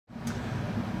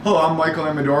Hello, I'm Michael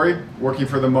Amadori, working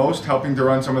for the Most, helping to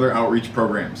run some of their outreach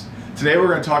programs. Today we're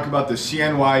going to talk about the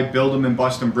CNY Build 'em and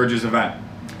Bust 'em Bridges event.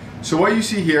 So what you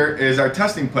see here is our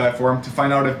testing platform to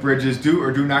find out if bridges do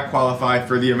or do not qualify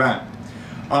for the event.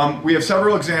 We have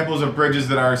several examples of bridges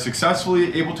that are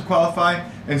successfully able to qualify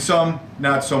and some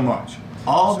not so much.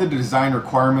 All the design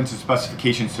requirements and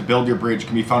specifications to build your bridge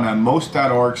can be found on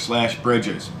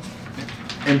most.org/bridges.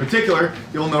 In particular,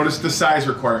 you'll notice the size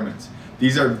requirements.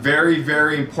 These are very,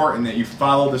 very important that you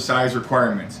follow the size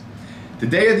requirements. The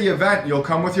day of the event, you'll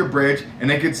come with your bridge and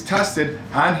it gets tested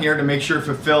on here to make sure it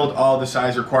fulfilled all the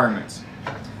size requirements.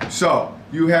 So,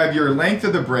 you have your length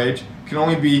of the bridge can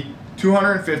only be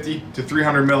 250 to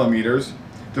 300 millimeters.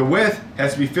 The width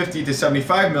has to be 50 to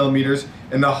 75 millimeters,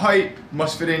 and the height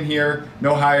must fit in here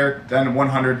no higher than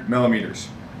 100 millimeters.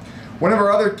 One of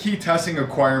our other key testing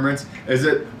requirements is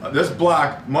that this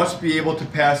block must be able to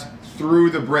pass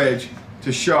through the bridge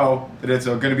to show that it's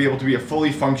going to be able to be a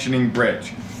fully functioning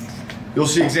bridge. You'll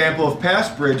see example of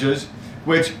past bridges,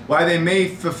 which while they may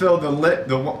fulfill the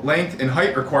length and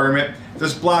height requirement,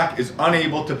 this block is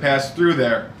unable to pass through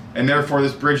there, and therefore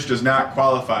this bridge does not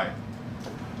qualify.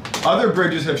 Other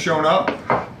bridges have shown up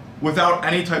without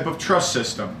any type of truss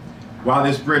system. While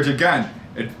this bridge, again,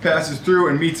 it passes through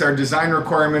and meets our design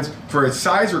requirements for its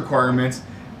size requirements,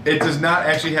 it does not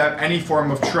actually have any form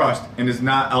of truss and is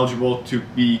not eligible to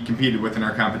be competed with in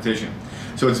our competition.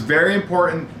 So it's very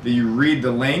important that you read the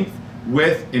length,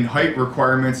 width, and height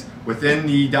requirements within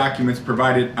the documents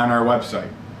provided on our website.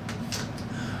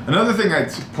 Another thing I'm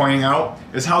pointing out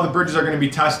is how the bridges are going to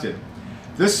be tested.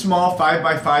 This small 5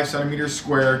 by 5 centimeter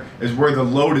square is where the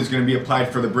load is going to be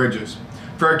applied for the bridges.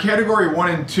 For our category 1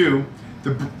 and 2,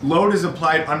 the load is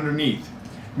applied underneath,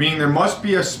 meaning there must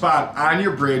be a spot on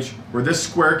your bridge where this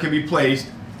square can be placed,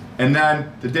 and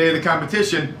then the day of the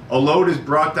competition, a load is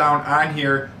brought down on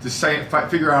here to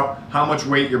figure out how much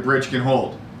weight your bridge can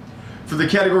hold. For the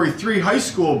category 3 high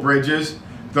school bridges,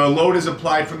 the load is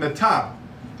applied from the top,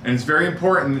 and it's very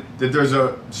important that there's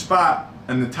a spot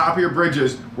on the top of your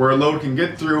bridges where a load can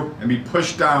get through and be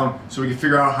pushed down so we can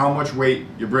figure out how much weight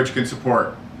your bridge can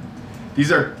support. These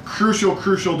are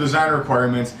crucial design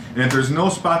requirements, and if there's no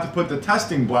spot to put the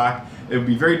testing block, it would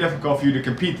be very difficult for you to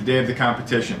compete the day of the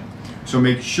competition. So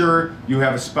make sure you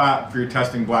have a spot for your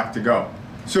testing block to go.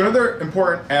 So another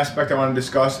important aspect I want to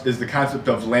discuss is the concept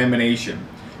of lamination.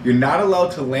 You're not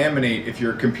allowed to laminate if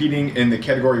you're competing in the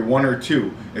category 1 or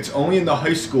 2. It's only in the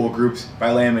high school groups by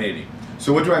laminating.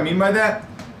 So what do I mean by that?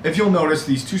 If you'll notice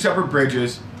these two separate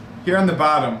bridges, here on the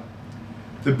bottom,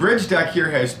 the bridge deck here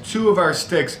has 2 of our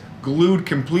sticks glued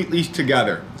completely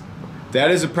together. That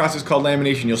is a process called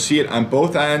lamination. You'll see it on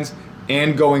both ends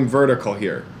and going vertical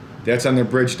here. That's on their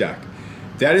bridge deck.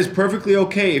 That is perfectly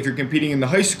okay if you're competing in the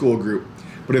high school group,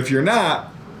 but if you're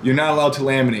not allowed to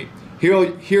laminate.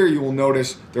 Here you will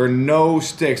notice there are no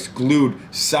sticks glued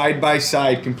side by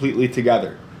side completely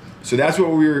together. So that's what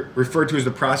we refer to as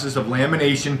the process of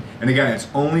lamination, and again, it's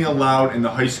only allowed in the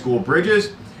high school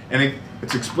bridges, and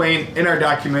it's explained in our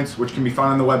documents, which can be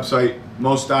found on the website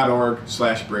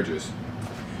most.org/bridges.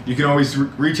 You can always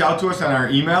reach out to us on our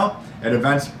email at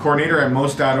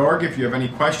eventscoordinator@most.org if you have any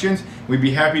questions. We'd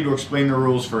be happy to explain the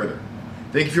rules further.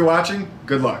 Thank you for watching.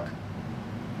 Good luck.